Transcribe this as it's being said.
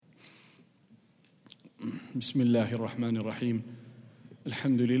بسم الله الرحمن الرحيم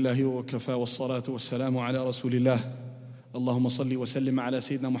الحمد لله وكفى والصلاة والسلام على رسول الله اللهم صل وسلم على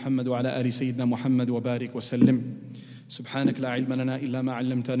سيدنا محمد وعلى آل سيدنا محمد وبارك وسلم سبحانك لا علم لنا إلا ما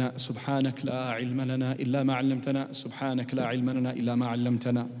علمتنا سبحانك لا علم لنا إلا ما علمتنا سبحانك لا علم لنا إلا ما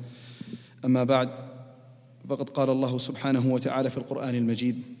علمتنا أما بعد فقد قال الله سبحانه وتعالى في القرآن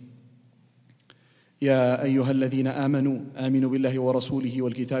المجيد يا أيها الذين آمنوا بالله ورسوله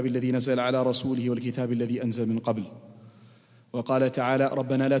والكتاب الذي نزل على رسوله والكتاب الذي أنزل من قبل وقال تعالى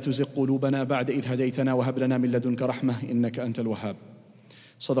ربنا لا تزغ قلوبنا بعد إذ هديتنا وهب لنا من لدنك رحمة إنك أنت الوهاب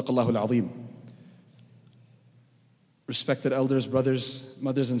صدق الله العظيم. Respected elders, brothers,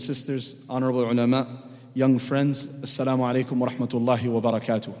 mothers and sisters, honorable ulama, young friends, assalamu alaikum wa rahmatullahi wa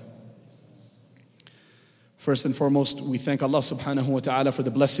barakatuh. First and foremost, we thank Allah subhanahu wa ta'ala for the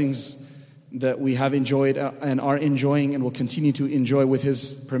blessings that we have enjoyed and are enjoying and will continue to enjoy with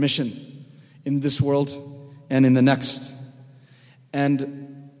His permission in this world and in the next.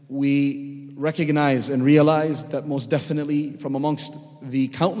 And we recognize and realize that most definitely from amongst the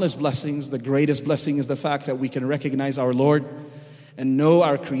countless blessings, the greatest blessing is the fact that we can recognize our Lord and know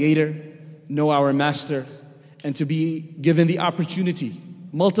our Creator, know our Master, and to be given the opportunity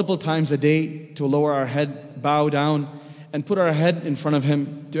multiple times a day to lower our head, bow down, and put our head in front of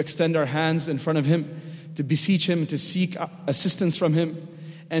Him, to extend our hands in front of Him, to beseech Him, to seek assistance from Him,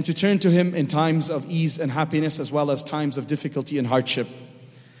 and to turn to Him in times of ease and happiness as well as times of difficulty and hardship.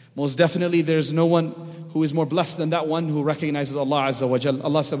 Most definitely there's no one who is more blessed than that one who recognizes Allah Azza wa Jal.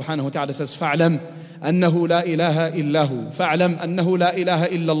 Allah subhanahu wa ta'ala says, فَاعْلَمْ أَنَّهُ لَا إِلَهَ إِلَّا هُ فَاعْلَمْ أَنَّهُ لَا إِلَهَ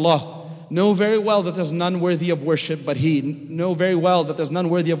إِلَّا اللَّهُ. Know very well that there's none worthy of worship but He. Know very well that there's none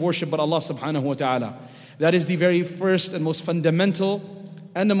worthy of worship but Allah subhanahu wa ta'ala. That is the very first and most fundamental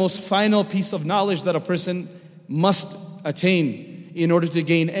and the most final piece of knowledge that a person must attain in order to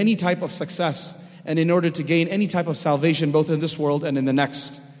gain any type of success and in order to gain any type of salvation both in this world and in the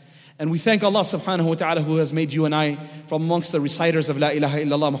next. And we thank Allah subhanahu wa ta'ala who has made you and I from amongst the reciters of La ilaha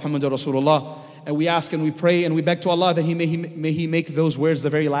illallah Muhammadur Rasulullah. And we ask and we pray and we beg to Allah that may He make those words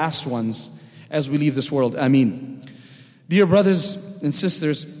the very last ones as we leave this world. Ameen. Dear brothers and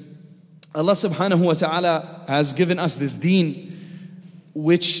sisters, Allah subhanahu wa ta'ala has given us this deen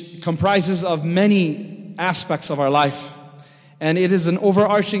which comprises of many aspects of our life. And it is an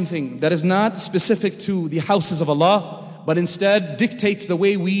overarching thing that is not specific to the houses of Allah, but instead dictates the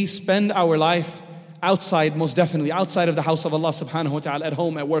way we spend our life outside, most definitely, outside of the house of Allah subhanahu wa ta'ala, at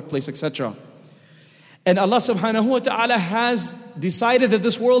home, at workplace, etc. And Allah subhanahu wa ta'ala has decided that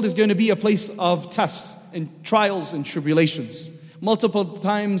this world is going to be a place of tests and trials and tribulations. Multiple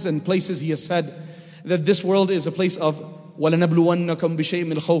times and places He has said that this world is a place of وَلَنَبْلُوَنَّكُمْ بِشَيْءٍ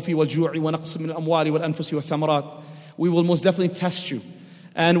مِنَ الْخَوْفِ وَالْجُوعِ وَنَقْصٍ مِنَ الْأَمْوَالِ وَالْأَنفُسِ وَالثَّمَرَاتِ. We will most definitely test you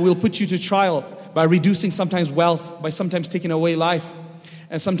and we'll put you to trial by reducing sometimes wealth, by sometimes taking away life,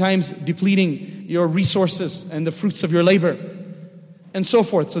 and sometimes depleting your resources and the fruits of your labor, and so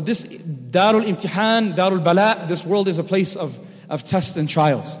forth. So this Darul Imtihan, Darul Bala, this world is a place of tests and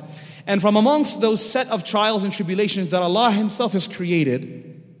trials. And from amongst those set of trials and tribulations that Allah Himself has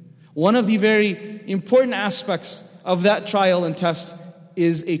created, one of the very important aspects of that trial and test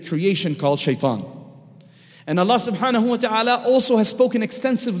is a creation called shaitan. And Allah subhanahu wa ta'ala also has spoken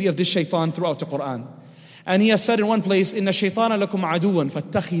extensively of this shaitan throughout the Quran. And He has said in one place, إِنَّ الشَّيْطَانَ لَكُمْ عَدُوًا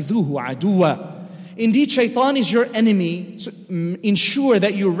فَاتَّخِذُوهُ عَدُوًا. Indeed, shaitan is your enemy, so ensure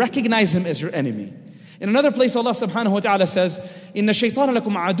that you recognize him as your enemy. In another place, Allah subhanahu wa ta'ala says, إِنَّ الشَّيْطَانَ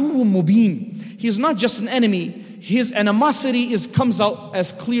لَكُمْ عَدُوٌ مُبِينٌ. He is not just an enemy, his animosity comes out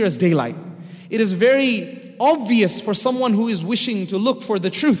as clear as daylight. It is very obvious for someone who is wishing to look for the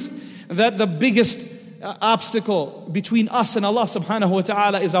truth that the biggest obstacle between us and Allah subhanahu wa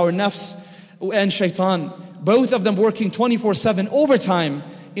ta'ala is our nafs and shaitan, both of them working 24/7 overtime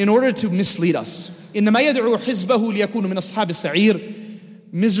in order to mislead us. إِنَّمَا يَدْعُو حِزْبَهُ لِيَكُونُ مِنْ أَصْحَابِ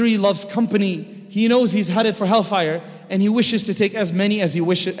السَّعِيرِ. Misery loves company. He knows he's headed for hellfire and he wishes to take as many as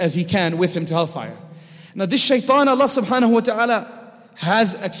he can with him to hellfire. Now this shaitan, Allah subhanahu wa ta'ala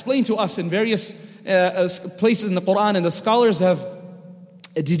has explained to us in various places in the Quran, and the scholars have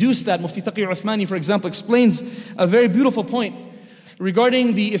deduced that. Mufti Taqi Uthmani, for example, explains a very beautiful point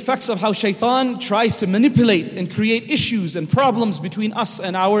regarding the effects of how shaitan tries to manipulate and create issues and problems between us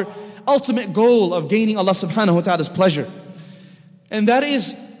and our ultimate goal of gaining Allah subhanahu wa ta'ala's pleasure. And that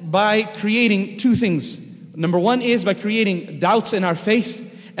is by creating two things. Number one is by creating doubts in our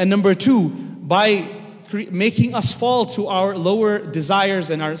faith, and number two, by making us fall to our lower desires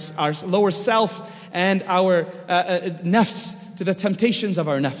and our lower self and our nafs, to the temptations of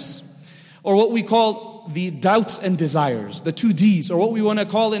our nafs. Or what we call the doubts and desires, the 2 Ds, or what we want to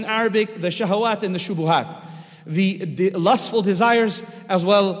call in Arabic the shahawat and the shubuhat, the lustful desires as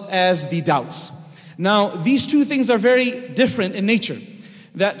well as the doubts. Now, these 2 things are very different in nature.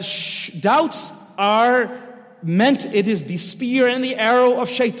 That doubts are meant, it is the spear and the arrow of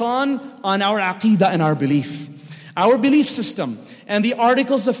shaitan on our aqidah and our belief. Our belief system and the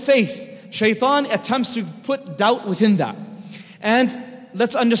articles of faith, shaitan attempts to put doubt within that. And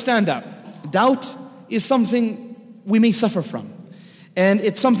let's understand that. Doubt is something we may suffer from. And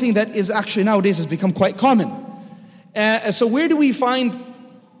it's something that is actually nowadays has become quite common. So where do we find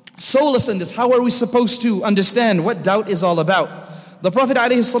solace in this? How are we supposed to understand what doubt is all about? The Prophet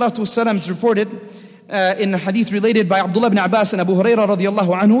ﷺ is reported in a hadith related by Abdullah ibn Abbas and Abu Hurairah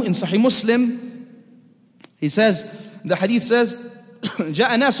radiallahu anhu in Sahih Muslim. He says, the hadith says,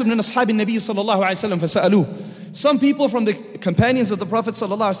 جاء ناس من أصحاب النبي صلى الله عليه وسلم فسألوه. Some people from the companions of the Prophet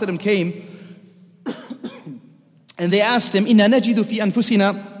صلى الله عليه وسلم came and they asked him, إِنَّا نَجِدُ فِي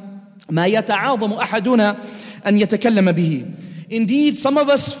أَنفُسِنَا مَا يَتَعَاظَمُ أَحَدُنَا أَنْ يَتَكَلَّمَ بِهِ. Indeed, some of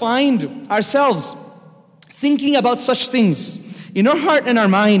us find ourselves thinking about such things in our heart and our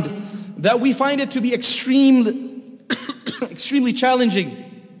mind that we find it to be extremely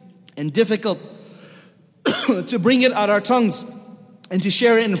challenging and difficult to bring it out our tongues and to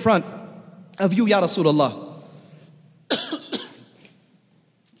share it in front of you, Ya Rasulullah.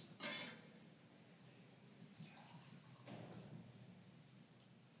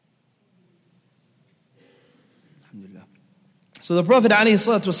 So the Prophet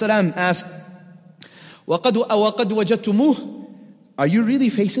ﷺ asked, وَقَدْ وَجَدْتُمُوهُ. Are you really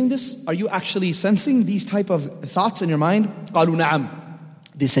facing this? Are you actually sensing these type of thoughts in your mind? قَالُوا نَعَمْ.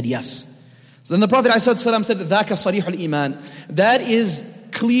 They said yes. So then the Prophet ﷺ said, ذَاكَ صَرِيحُ الْإِيمَانِ. That is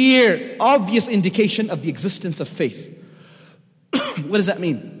clear, obvious indication of the existence of faith. What does that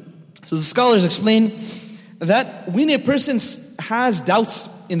mean? So the scholars explain that when a person has doubts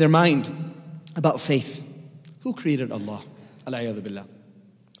in their mind about faith, who created Allah? Al-'iyadhu billah.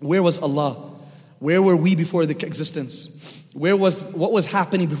 Where was Allah? Where were we before the existence? What was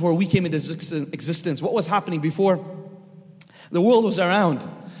happening before we came into existence? What was happening before the world was around?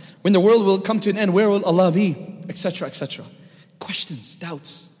 When the world will come to an end, where will Allah be? Etc., etc. Questions,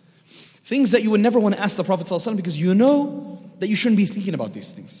 doubts. Things that you would never want to ask the Prophet ﷺ because you know that you shouldn't be thinking about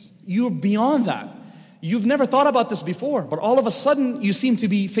these things. You're beyond that. You've never thought about this before, but all of a sudden you seem to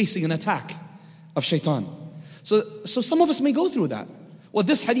be facing an attack of shaitan. So some of us may go through that. Well,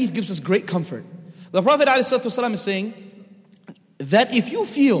 this hadith gives us great comfort. The Prophet ﷺ is saying that if you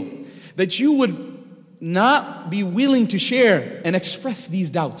feel that you would not be willing to share and express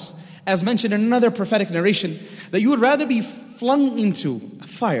these doubts, as mentioned in another prophetic narration, that you would rather be flung into a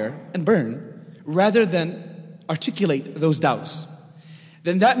fire and burn rather than articulate those doubts,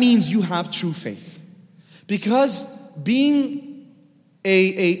 then that means you have true faith. Because being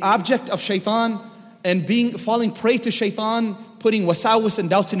a object of shaitan and falling prey to shaitan, putting wasawis and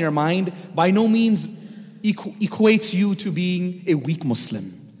doubts in your mind, by no means equates you to being a weak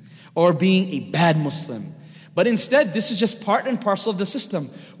Muslim or being a bad Muslim. But instead, this is just part and parcel of the system.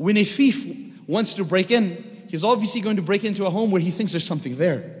 When a thief wants to break in, he's obviously going to break into a home where he thinks there's something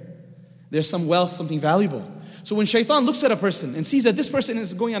there. There's some wealth, something valuable. So when shaitan looks at a person and sees that this person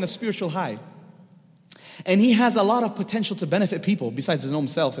is going on a spiritual high, and he has a lot of potential to benefit people besides his own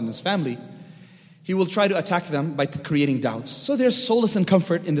self and his family, he will try to attack them by creating doubts. So there's solace and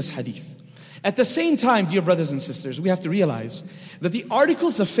comfort in this hadith. At the same time, dear brothers and sisters, we have to realize that the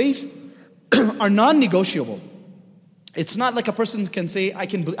articles of faith are non-negotiable. It's not like a person can say,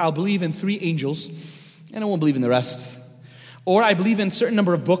 I'll believe in 3 angels and I won't believe in the rest. Or I believe in a certain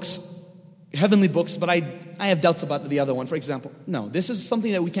number of books, heavenly books, but I have doubts about the other one, for example. No, this is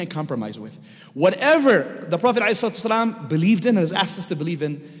something that we can't compromise with. Whatever the Prophet ﷺ believed in and has asked us to believe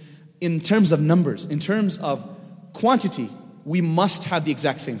in terms of numbers, in terms of quantity, we must have the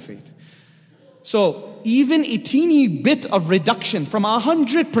exact same faith. So even a teeny bit of reduction from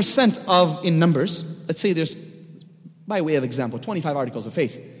 100% in numbers, let's say there's, by way of example, 25 articles of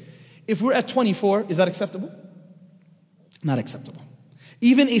faith. If we're at 24, is that acceptable? Not acceptable.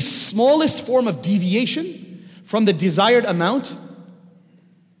 Even a smallest form of deviation from the desired amount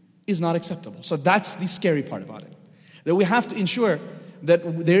is not acceptable. So that's the scary part about it. That we have to ensure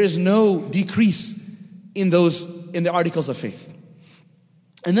that there is no decrease in the articles of faith.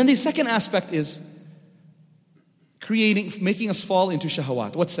 And then the second aspect is making us fall into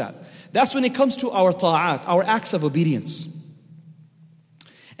shahawat. What's that? That's when it comes to our ta'at, our acts of obedience.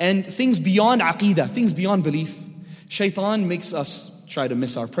 And things beyond aqidah, things beyond belief. Shaitan makes us try to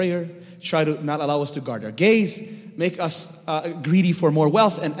miss our prayer, try to not allow us to guard our gaze, make us greedy for more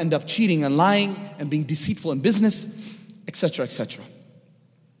wealth and end up cheating and lying and being deceitful in business, etc., etc.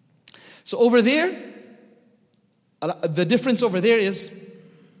 So over there, the difference over there is,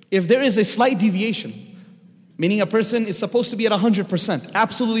 if there is a slight deviation, meaning a person is supposed to be at 100%,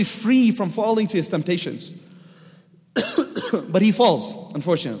 absolutely free from falling to his temptations, but he falls,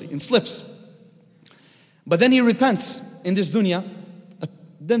 unfortunately, and slips. But then he repents in this dunya,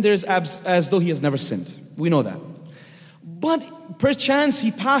 then there's as though he has never sinned. We know that. But perchance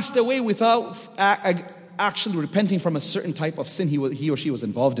he passed away without actually repenting from a certain type of sin he or she was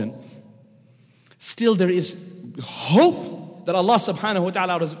involved in. Still there is hope that Allah subhanahu wa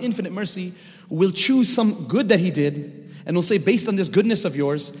ta'ala, out of His infinite mercy, will choose some good that he did and will say, based on this goodness of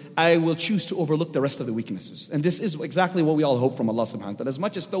yours, I will choose to overlook the rest of the weaknesses. And this is exactly what we all hope from Allah subhanahu wa ta'ala. As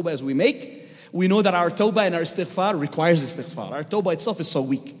much as tawbah as we make, we know that our tawbah and our istighfar requires istighfar. Our tawbah itself is so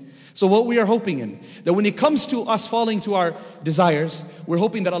weak. So what we are hoping in, that when it comes to us falling to our desires, we're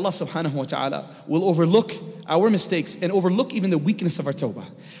hoping that Allah subhanahu wa ta'ala will overlook our mistakes and overlook even the weakness of our tawbah.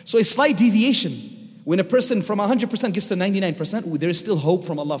 So a slight deviation, when a person from 100% gets to 99%, there is still hope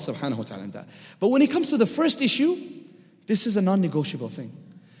from Allah subhanahu wa ta'ala in that. But when it comes to the first issue, this is a non-negotiable thing.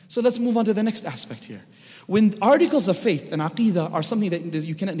 So let's move on to the next aspect here. When articles of faith and aqeedah are something that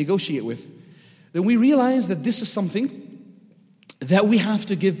you cannot negotiate with, then we realize that this is something that we have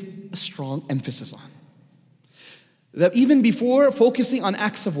to give a strong emphasis on. That even before focusing on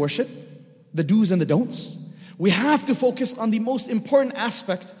acts of worship, the do's and the don'ts, we have to focus on the most important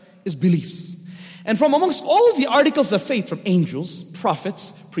aspect, is beliefs. And from amongst all the articles of faith, from angels,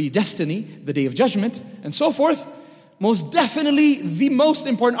 prophets, predestiny, the day of judgment, and so forth, most definitely the most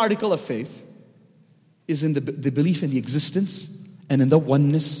important article of faith is in the belief in the existence and in the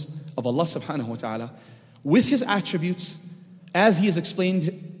oneness of Allah subhanahu wa ta'ala with His attributes as He has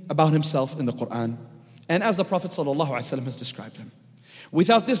explained about Himself in the Quran and as the Prophet sallallahu alaihi wasallam has described Him.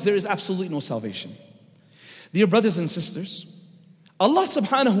 Without this, there is absolutely no salvation. Dear brothers and sisters, Allah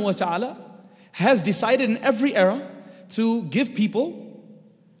subhanahu wa ta'ala has decided in every era to give people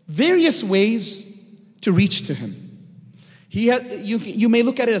various ways to reach to Him. You may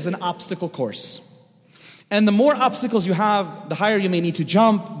look at it as an obstacle course. And the more obstacles you have, the higher you may need to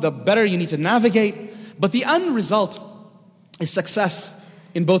jump, the better you need to navigate. But the end result is success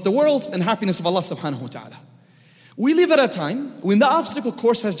in both the worlds and happiness of Allah subhanahu wa ta'ala. We live at a time when the obstacle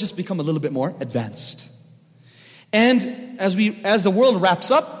course has just become a little bit more advanced. And as the world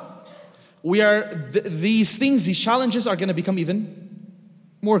wraps up, these challenges are going to become even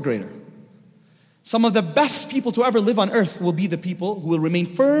more greater. Some of the best people to ever live on earth will be the people who will remain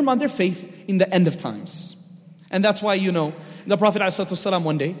firm on their faith in the end of times. And that's why, the Prophet ﷺ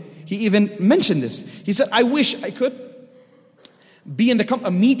one day, he even mentioned this. He said, I wish I could be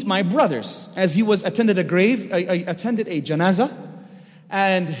meet my brothers. As he attended a janazah,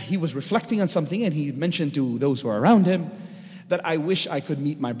 and he was reflecting on something, and he mentioned to those who are around him that I wish I could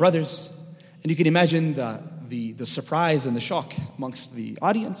meet my brothers. And you can imagine the surprise and the shock amongst the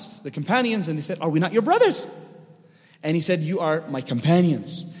audience, the companions, and they said, are we not your brothers? And he said, you are my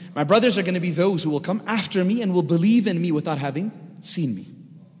companions. My brothers are going to be those who will come after me and will believe in me without having seen me.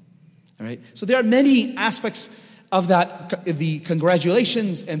 All right. So there are many aspects of that, the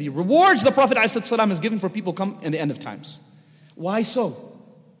congratulations and the rewards the Prophet ﷺ has given for people come in the end of times. Why so?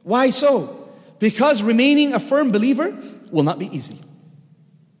 Why so? Because remaining a firm believer will not be easy.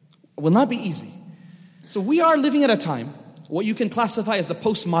 Will not be easy. So we are living at a time, what you can classify as the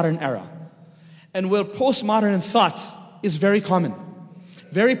postmodern era, and where postmodern thought is very common,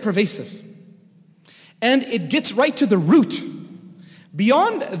 very pervasive. And it gets right to the root.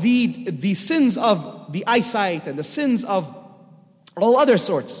 Beyond the sins of the eyesight and the sins of all other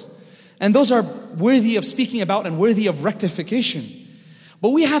sorts. And those are worthy of speaking about and worthy of rectification. But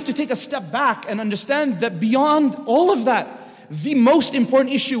we have to take a step back and understand that beyond all of that, the most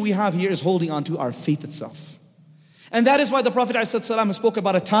important issue we have here is holding on to our faith itself. And that is why the Prophet ﷺ spoke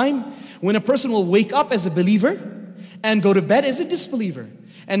about a time when a person will wake up as a believer and go to bed as a disbeliever.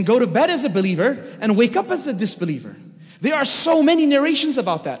 And go to bed as a believer and wake up as a disbeliever. There are so many narrations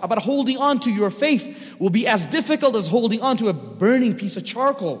about that, about holding on to your faith will be as difficult as holding on to a burning piece of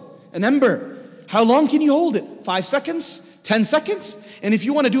charcoal, an ember. How long can you hold it? 5 seconds? 10 seconds? And if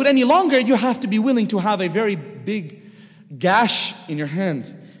you want to do it any longer, you have to be willing to have a very big gash in your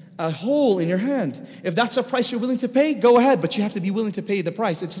hand, a hole in your hand. If that's a price you're willing to pay, go ahead, but you have to be willing to pay the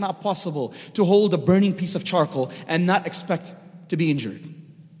price. It's not possible to hold a burning piece of charcoal and not expect to be injured.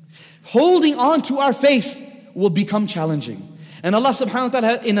 Holding on to our faith will become challenging. And Allah subhanahu wa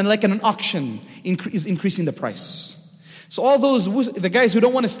ta'ala, like an auction, is increasing the price. So all the guys who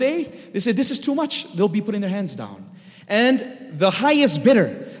don't want to stay, they say, this is too much. They'll be putting their hands down. And the highest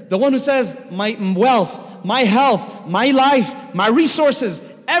bidder, the one who says, my wealth, my health, my life, my resources,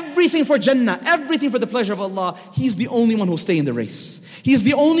 everything for Jannah, everything for the pleasure of Allah, he's the only one who will stay in the race. He's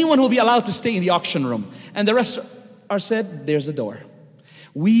the only one who will be allowed to stay in the auction room. And the rest are said, there's a door.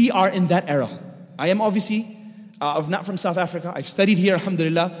 We are in that era. I am obviously not from South Africa. I've studied here,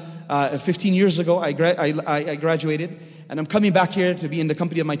 alhamdulillah. 15 years ago, I graduated. And I'm coming back here to be in the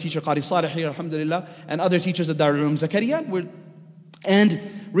company of my teacher, Qari Saleh here, alhamdulillah, and other teachers at Darul Uloom Zakaria. And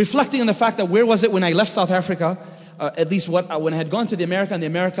reflecting on the fact that where was it when I left South Africa, at least when I had gone to the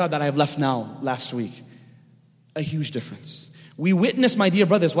America that I have left now, last week. A huge difference. We witness, my dear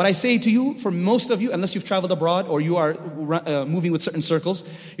brothers, what I say to you, for most of you, unless you've traveled abroad or you are moving with certain circles,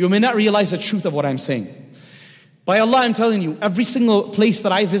 you may not realize the truth of what I'm saying. By Allah, I'm telling you, every single place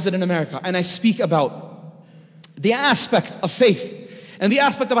that I visit in America, and I speak about the aspect of faith, and the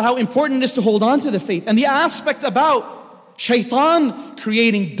aspect about how important it is to hold on to the faith, and the aspect about shaitan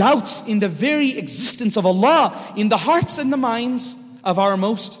creating doubts in the very existence of Allah, in the hearts and the minds of our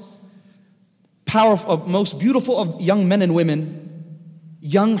most powerful, most beautiful of young men and women,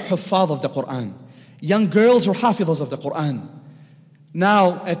 young huffaz of the Quran, young girls or hafidhas of the Quran.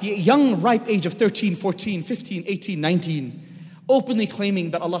 Now, at the young, ripe age of 13, 14, 15, 18, 19, openly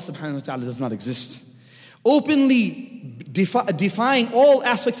claiming that Allah subhanahu wa ta'ala does not exist. Openly defying all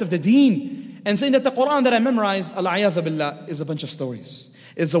aspects of the deen and saying that the Quran that I memorized, al-'ayadhu billah, is a bunch of stories.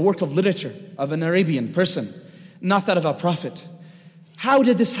 It's a work of literature of an Arabian person, not that of a prophet. How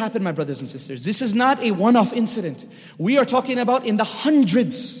did this happen, my brothers and sisters? This is not a one-off incident. We are talking about in the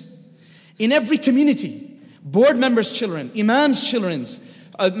hundreds, in every community, board members' children, imams' children,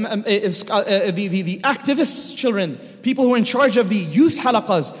 the activists' children, people who are in charge of the youth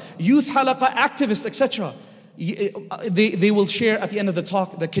halaqas, youth halaqa activists, etc. They will share at the end of the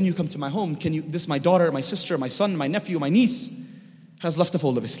talk that, can you come to my home? This my daughter, my sister, my son, my nephew, my niece has left the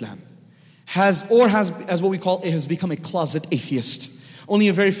fold of Islam. Has what we call, it has become a closet atheist. Only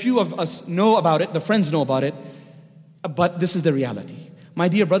a very few of us know about it, the friends know about it, but this is the reality. My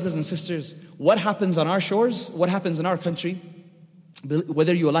dear brothers and sisters, what happens on our shores, what happens in our country,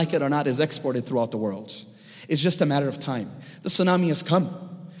 whether you like it or not, is exported throughout the world. It's just a matter of time. The tsunami has come,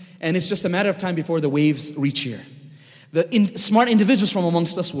 and it's just a matter of time before the waves reach here. Smart individuals from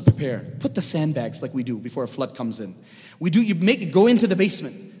amongst us will prepare. Put the sandbags like we do before a flood comes in. Go into the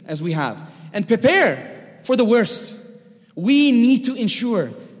basement, as we have, and prepare for the worst. We need to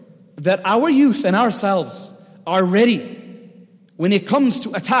ensure that our youth and ourselves are ready when it comes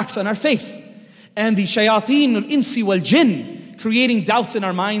to attacks on our faith and the shayateen al-insi wal-jinn creating doubts in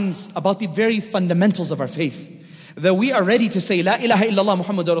our minds about the very fundamentals of our faith. That we are ready to say, La ilaha illallah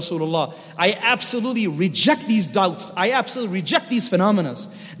Muhammadur Rasulullah. I absolutely reject these doubts. I absolutely reject these phenomena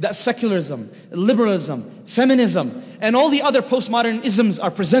that secularism, liberalism, feminism, and all the other postmodern-isms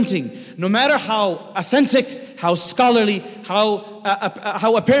are presenting. No matter how authentic, how scholarly, how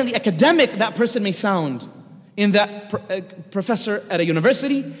apparently academic that person may sound, in that professor at a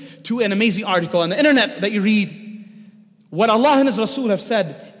university, to an amazing article on the internet that you read, what Allah and His Rasul have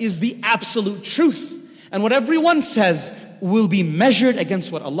said is the absolute truth. And what everyone says will be measured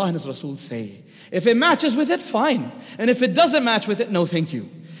against what Allah and His Rasul say. If it matches with it, fine. And if it doesn't match with it, no thank you.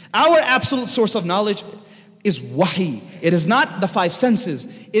 Our absolute source of knowledge is wahi. It is not the five senses.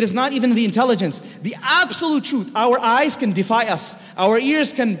 It is not even the intelligence. The absolute truth. Our eyes can defy us. Our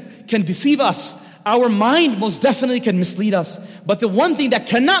ears can deceive us. Our mind most definitely can mislead us. But the one thing that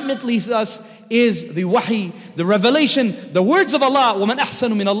cannot mislead us is the wahi, the revelation, the words of Allah. وَمَنْ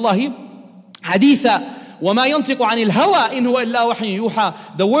أَحْسَنُ مِنَ اللَّهِ حَدِيثًا وَمَا يَنْطِقُ عَنِ الْهَوَىٰ إِنْ هُوَ إِلَّا وَحْيٌ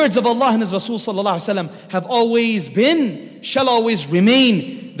يُوحَىٰ. The words of Allah and His Rasul sallallahu alaihi wasallam have always been, shall always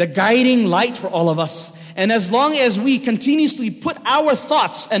remain, the guiding light for all of us. And as long as we continuously put our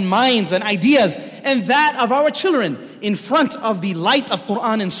thoughts and minds and ideas and that of our children in front of the light of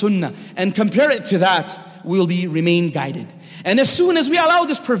Quran and Sunnah and compare it to that, we will remain guided. And as soon as we allow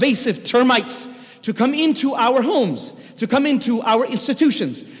this pervasive termites to come into our homes, to come into our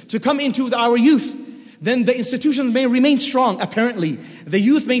institutions, to come into our youth, then the institutions may remain strong, apparently. The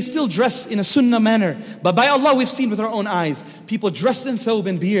youth may still dress in a sunnah manner. But by Allah, we've seen with our own eyes, people dressed in thawb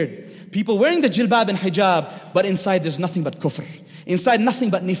and beard, people wearing the jilbab and hijab, but inside there's nothing but kufr. Inside nothing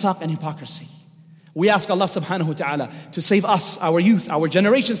but nifaq and hypocrisy. We ask Allah subhanahu wa ta'ala to save us, our youth, our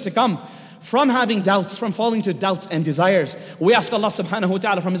generations to come, from having doubts, from falling to doubts and desires. We ask Allah subhanahu wa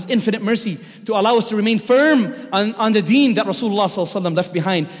ta'ala from His infinite mercy to allow us to remain firm on the deen that Rasulullah sallallahu alaihi wasallam left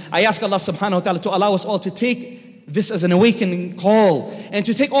behind. I ask Allah subhanahu wa ta'ala to allow us all to take this as an awakening call and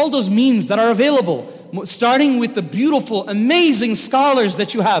to take all those means that are available starting with the beautiful, amazing scholars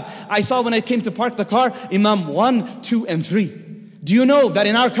that you have. I saw when I came to park the car, Imam 1, 2, and 3. Do you know that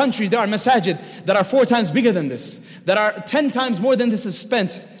in our country there are masajid that are 4 times bigger than this, that are 10 times more than this is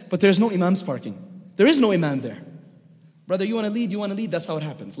spent, but there's no imams parking. There is no imam there. Brother, you want to lead, that's how it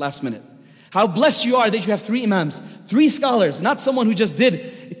happens, last minute. How blessed you are that you have 3 imams, 3 scholars, not someone who just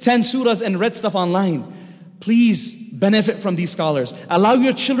did 10 surahs and read stuff online. Please benefit from these scholars. Allow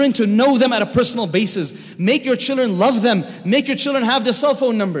your children to know them at a personal basis. Make your children love them. Make your children have their cell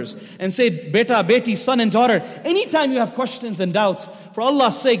phone numbers. And say, beta, beti, son and daughter, anytime you have questions and doubts, for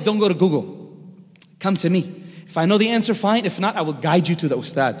Allah's sake, don't go to Google. Come to me. If I know the answer, fine. If not, I will guide you to the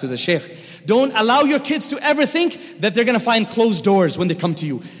ustad, to the sheikh. Don't allow your kids to ever think that they're going to find closed doors when they come to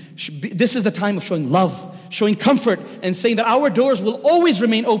you. This is the time of showing love, showing comfort, and saying that our doors will always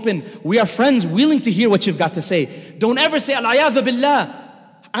remain open. We are friends willing to hear what you've got to say. Don't ever say, al-ayadhu billah.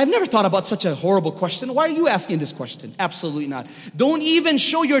 I've never thought about such a horrible question. Why are you asking this question? Absolutely not. Don't even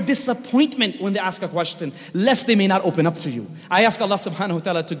show your disappointment when they ask a question, lest they may not open up to you. I ask Allah subhanahu wa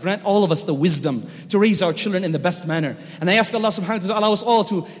ta'ala to grant all of us the wisdom to raise our children in the best manner. And I ask Allah subhanahu wa ta'ala to allow us all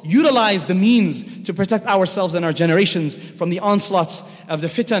to utilize the means to protect ourselves and our generations from the onslaughts of the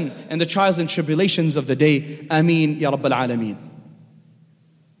fitan and the trials and tribulations of the day. Ameen, Ya Rabbal Alameen.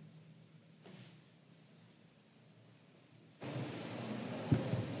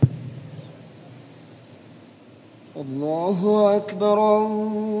 الله أكبر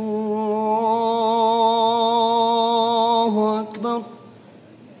الله أكبر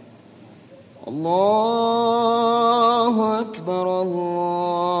الله أكبر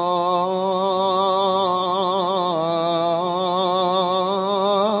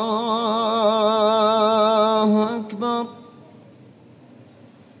الله أكبر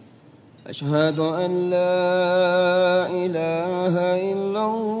أشهد أن لا إله إلا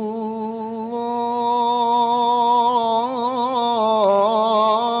الله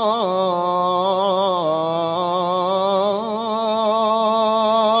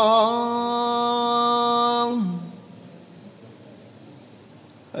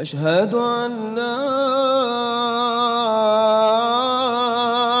أشهد أن لا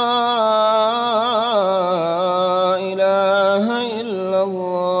إله إلا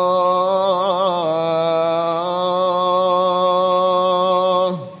الله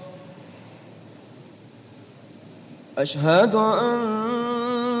أشهد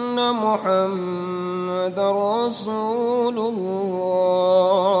أن محمدا رسول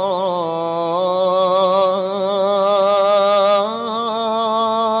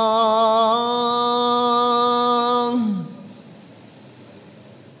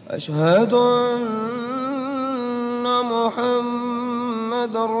أشهد أن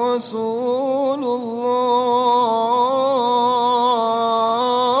محمدا رسول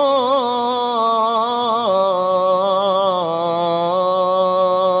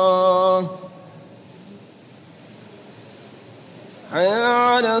الله حي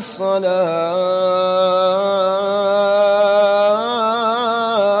على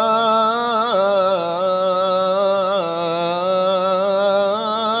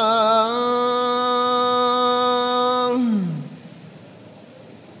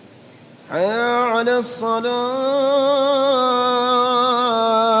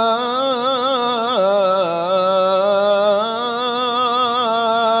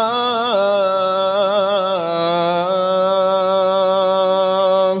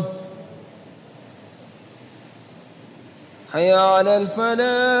حي على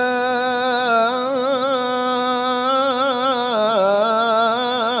الفلاح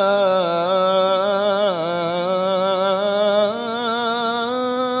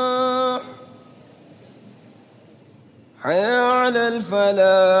حي على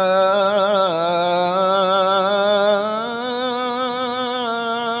الفلاح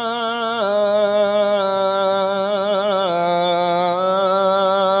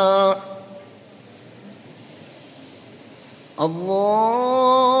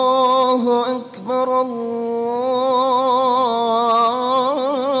الله أكبر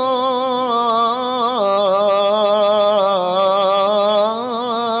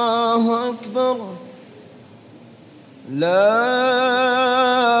الله أكبر لا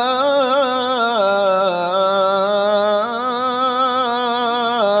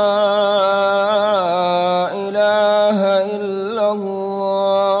إله إلا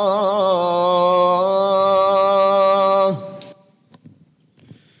الله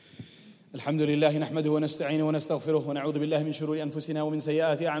الحمد لله نحمده ونستعينه ونستغفره ونعوذ بالله من شرور أنفسنا ومن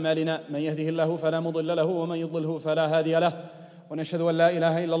سيئات أعمالنا من يهده الله فلا مضل له ومن يضلله فلا هادي له ونشهد أن لا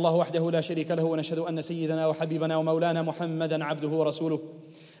إله إلا الله وحده لا شريك له ونشهد أن سيدنا وحبيبنا ومولانا محمدا عبده ورسوله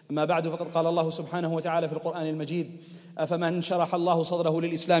أما بعد، فقد قال الله سبحانه وتعالى في القرآن المجيد: أفمن شرح الله صدره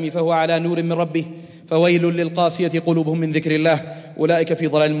للإسلام فهو على نور من ربه فويل للقاسية قلوبهم من ذكر الله أولئك في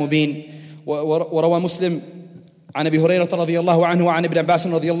ضلال مبين. وروى مسلم عن أبي هريرة رضي الله عنه وعن ابن عباس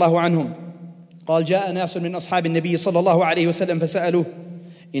رضي الله عنهم قال: جاء ناس من أصحاب النبي صلى الله عليه وسلم فسألوه: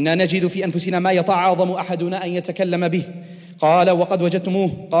 إنا نجد في أنفسنا ما يتعاظم أحدنا أن يتكلم به. قال: وقد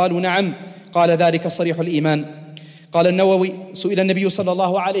وجدتموه؟ قالوا: نعم. قال: ذلك صريح الإيمان. قال النووي: سئل النبي صلى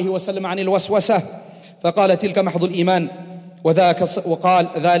الله عليه وسلم عن الوسوسة فقال: تلك محض الإيمان، وقال: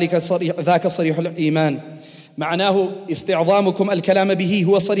 ذاك صريح الإيمان. معناه: استعظامكم الكلام به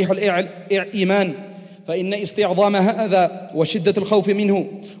هو صريح الإيمان، فإن استعظام هذا وشدة الخوف منه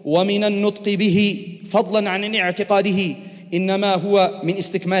ومن النطق به فضلا عن اعتقاده إنما هو من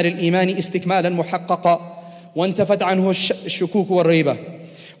استكمال الإيمان استكمالا محققا، وانتفت عنه الشكوك والريبة.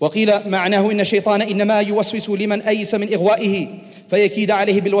 وقيل معناه: إن الشيطان إنما يوسوس لمن أيس من إغوائه فيكيد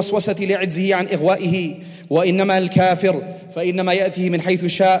عليه بالوسوسة لعجزه عن إغوائه، وإنما الكافر فإنما يأتيه من حيث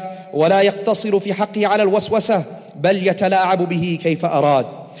شاء ولا يقتصر في حقه على الوسوسة بل يتلاعب به كيف أراد.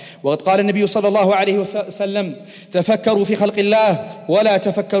 وقد قال النبي صلى الله عليه وسلم: تفكروا في خلق الله ولا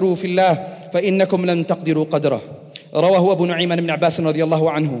تفكروا في الله فإنكم لن تقدروا قدره. رواه أبو نعيم بن عباس رضي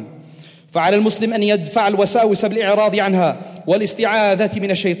الله عنه. فعلى المسلم أن يدفع الوساوس بالإعراض عنها والاستعاذة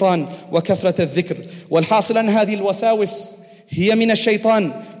من الشيطان وكثرة الذكر. والحاصل أن هذه الوساوس هي من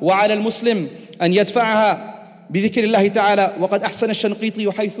الشيطان، وعلى المسلم أن يدفعها بذكر الله تعالى. وقد أحسن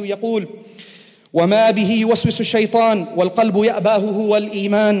الشنقيطي حيث يقول: وما به يوسوس الشيطان والقلب يأباه هو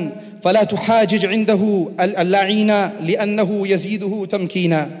الإيمان، فلا تحاجج عنده اللعين لأنه يزيده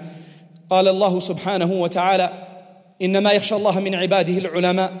تمكينا. قال الله سبحانه وتعالى: إنما يخشى الله من عباده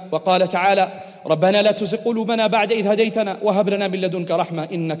العلماء. وقال تعالى: ربنا لا تزغ قلوبنا بعد إذ هديتنا وهب لنا من لدنك رحمة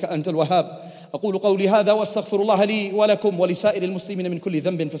إنك أنت الوهاب. أقول قولي هذا وأستغفر الله لي ولكم ولسائر المسلمين من كل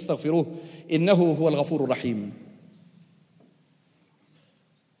ذنب فاستغفروه إنه هو الغفور الرحيم.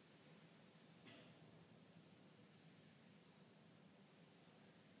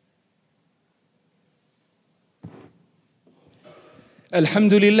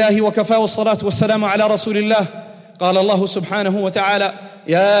 الحمد لله وكفى، والصلاة والسلام على رسول الله. قال الله سبحانه وتعالى: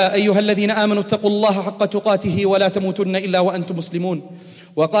 يا أيها الذين آمنوا اتقوا الله حق تقاته ولا تموتن إلا وأنتم مسلمون.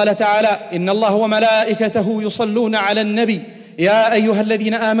 وقال تعالى: إن الله وملائكته يصلون على النبي يا أيها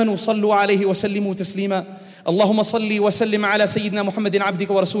الذين آمنوا صلوا عليه وسلموا تسليما. اللهم صل وسلم على سيدنا محمد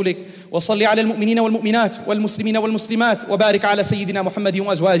عبدك ورسولك، وصل على المؤمنين والمؤمنات والمسلمين والمسلمات، وبارك على سيدنا محمد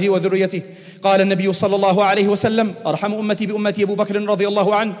وأزواجه وذريته. قال النبي صلى الله عليه وسلم: أرحم أمتي بأمتي أبو بكر رضي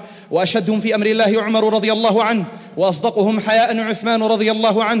الله عنه، وأشدهم في أمر الله عمر رضي الله عنه، وأصدقهم حياء عثمان رضي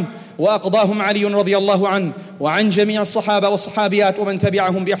الله عنه، وأقضاهم علي رضي الله عنه، وعن جميع الصحابة والصحابيات ومن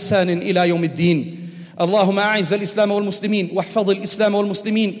تبعهم بإحسان إلى يوم الدين. اللهم أعز الإسلام والمسلمين، واحفظ الإسلام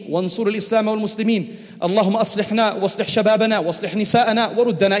والمسلمين، وانصر الإسلام والمسلمين. اللهم أصلحنا واصلح شبابنا واصلح نساءنا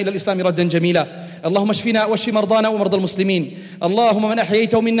وردنا إلى الإسلام ردا جميلا. اللهم اشفنا واشف مرضانا ومرضى المسلمين. اللهم من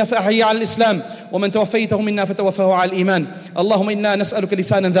أحييته منا فأحيي على الإسلام، ومن توفيته منا فتوفه على الإيمان. اللهم إنا نسألك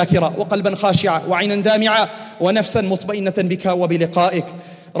لسانا ذاكرا وقلبا خاشعا وعينا دامعا ونفسا مطمئنة بك وبلقائك.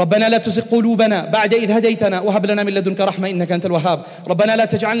 ربنا لا تزغ قلوبنا بعد إذ هديتنا وهب لنا من لدنك رحمة إنك أنت الوهاب. ربنا لا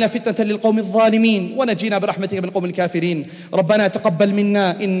تجعلنا فتنة للقوم الظالمين ونجينا برحمتك من القوم الكافرين. ربنا تقبل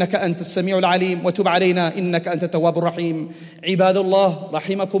منا إنك أنت السميع العليم، وتب علينا إنك أنت التواب الرحيم. عباد الله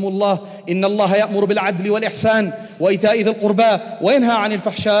رحمكم الله، إن الله يأمر بالعدل والإحسان وإيتاء ذي القربى وينهى عن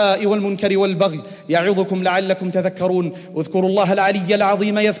الفحشاء والمنكر والبغي يعظكم لعلكم تذكرون. اذكروا الله العلي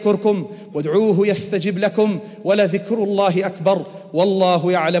العظيم يذكركم، وادعوه يستجب لكم، ولذكر الله أكبر،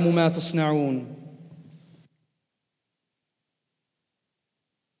 والله يعلم ما تصنعون.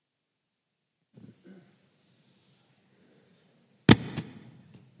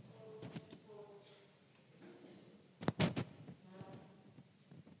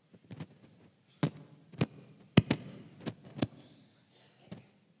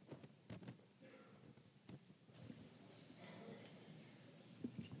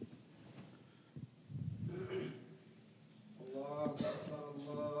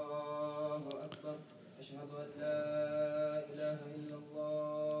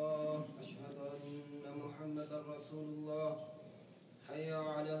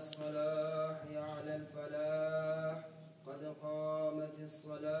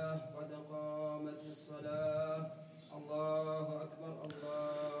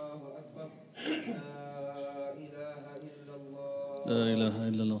 لا إله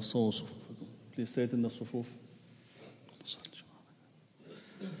إلا الله. صووا صفوفكم. Please say it in the صفوف.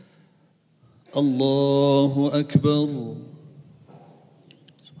 الله أكبر.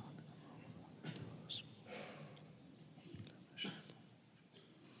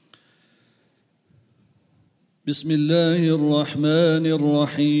 بسم الله الرحمن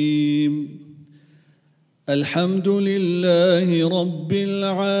الرحيم. الحمد لله رب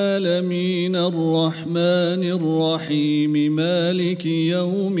العالمين الرحمن الرحيم مالك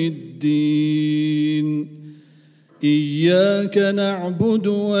يوم الدين. إياك نعبد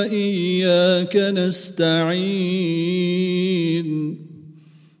وإياك نستعين.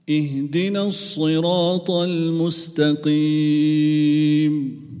 اهدنا الصراط المستقيم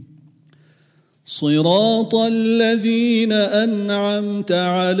صراط الذين أنعمت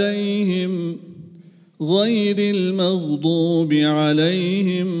عليهم غير المغضوب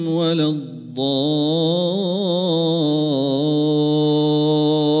عليهم ولا الضالين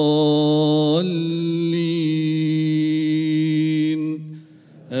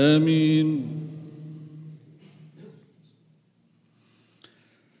آمين.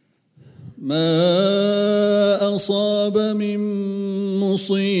 ما أصاب من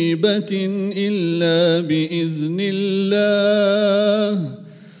مصيبة إلا بإذن الله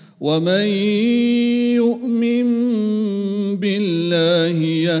ومن يؤمن بالله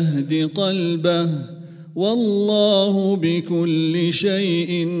يهد قلبه والله بكل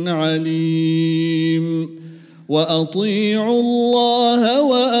شيء عليم. وأطيعوا الله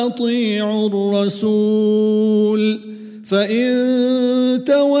وأطيعوا الرسول فإن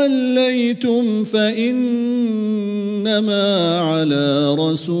توليتم فإنما على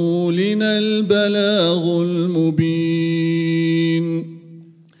رسولنا البلاغ المبين.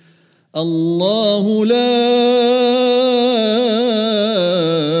 الله لا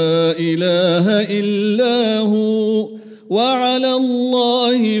إله إلا هو وعلى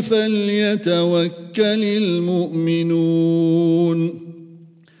الله فليتوكل المؤمنون.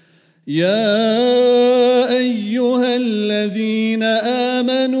 يا أيها الذين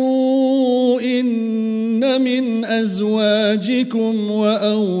آمنوا إن من أزواجكم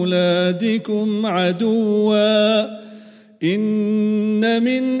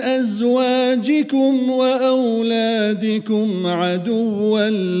وأولادكم عدوا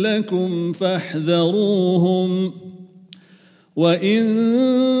لكم فاحذروهم وإن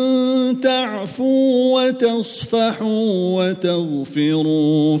تعفوا وتصفحوا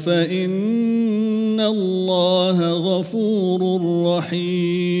وتغفروا فإن الله غفور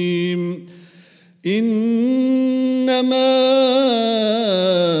رحيم. إنما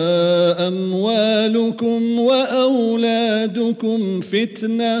أموالكم وأولادكم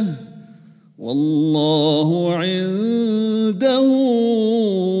فتنة والله عنده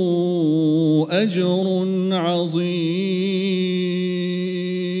أجر عظيم.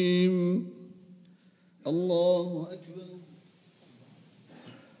 الله أكبر.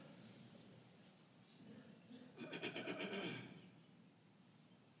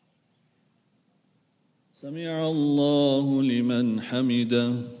 سمع الله لمن حمده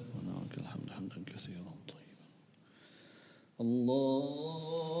ولك الحمد حمدا كثيرا طيبا.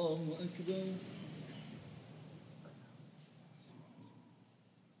 الله أكبر.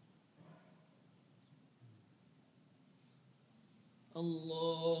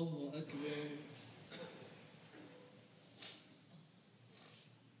 الله أكبر.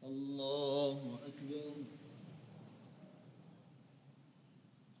 الله أكبر.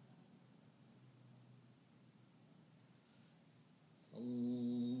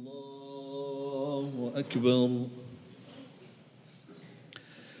 الله أكبر.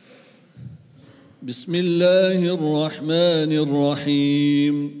 بسم الله الرحمن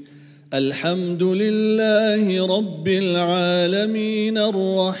الرحيم. الحمد لله رب العالمين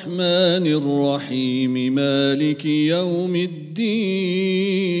الرحمن الرحيم مالك يوم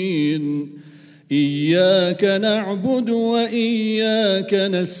الدين. إياك نعبد وإياك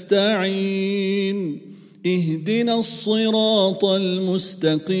نستعين. اهدنا الصراط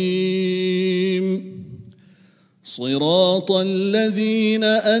المستقيم صراط الذين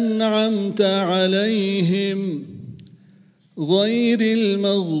أنعمت عليهم غير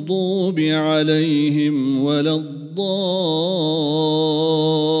المغضوب عليهم ولا الضالين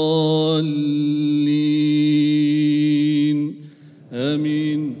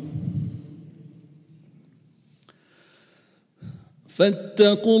آمين.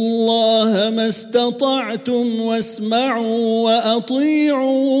 فاتقوا الله ما استطعتم واسمعوا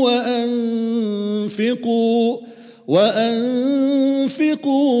وأطيعوا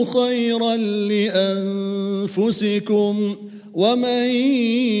وأنفقوا خيرا لأنفسكم ومن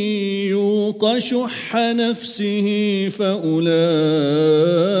يوق شح نفسه فأولئك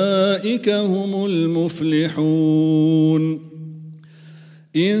هم المفلحون.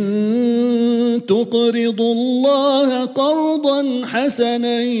 إن تقرضوا الله قرضا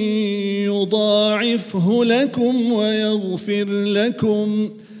حسنا يضاعفه لكم ويغفر لكم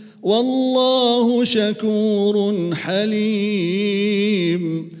والله شكور حليم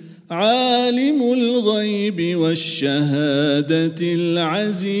عالم الغيب والشهادة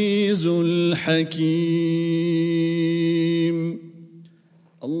العزيز الحكيم.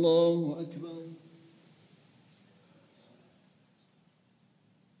 الله أكبر.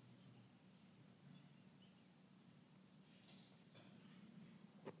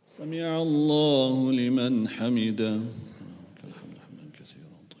 سمع الله لمن حمده. الحمد حمدا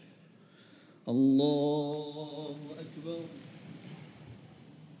كثيرا طيبا. الله أكبر.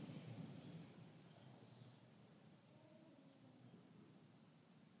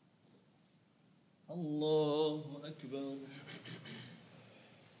 الله أكبر.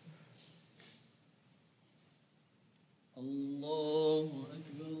 الله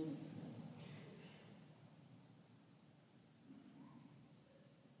أكبر.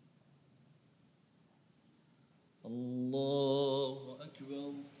 الله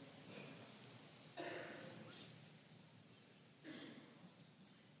أكبر.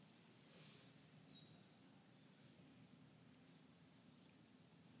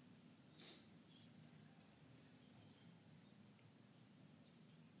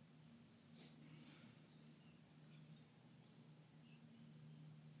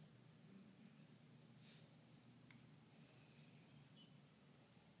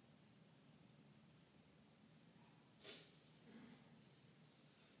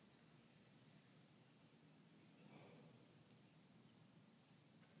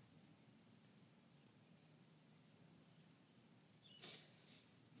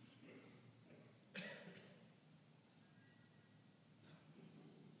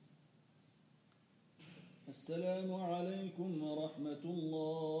 السلام عليكم ورحمة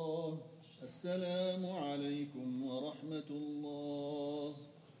الله. السلام عليكم ورحمة الله.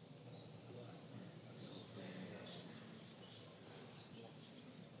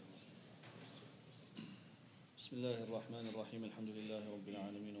 بسم الله الرحمن الرحيم. الحمد لله رب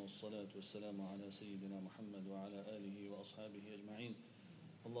العالمين، والصلاة والسلام على سيدنا محمد وعلى آله وأصحابه أجمعين.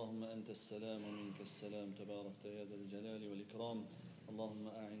 اللهم أنت السلام ومنك السلام، تباركت يا ذا الجلال والإكرام. اللهم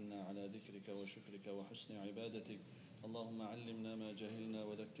أعنا على ذكرك وشكرك وحسن عبادتك. اللهم علمنا ما جهلنا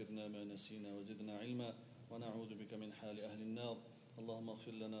وذكرنا ما نسينا وزدنا علما، ونعوذ بك من حال أهل النار. اللهم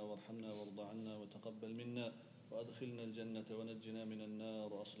اغفر لنا وارحمنا وارض عنا وتقبل منا، وأدخلنا الجنة ونجنا من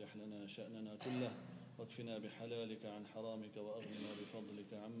النار، وأصلح لنا شأننا كله، واكفنا بحلالك عن حرامك، وأغننا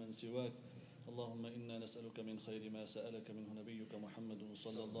بفضلك عمن سواك. اللهم إنا نسألك من خير ما سألك منه نبيك محمد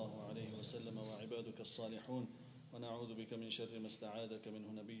صلى الله عليه وسلم وعبادك الصالحون، ونعوذ بك من شر ما استعاذك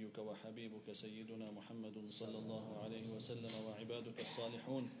منه نبيك وحبيبك سيدنا محمد صلى الله عليه وسلم وعبادك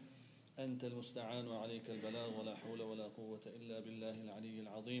الصالحون. أنت المستعان وعليك البلاغ، ولا حول ولا قوة إلا بالله العلي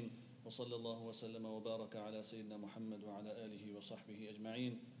العظيم. وصلى الله وسلم وبارك على سيدنا محمد وعلى آله وصحبه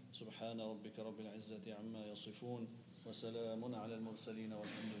أجمعين. سبحان ربك رب العزة عما يصفون، وسلام على المرسلين،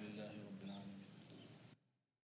 والحمد لله رب العالمين.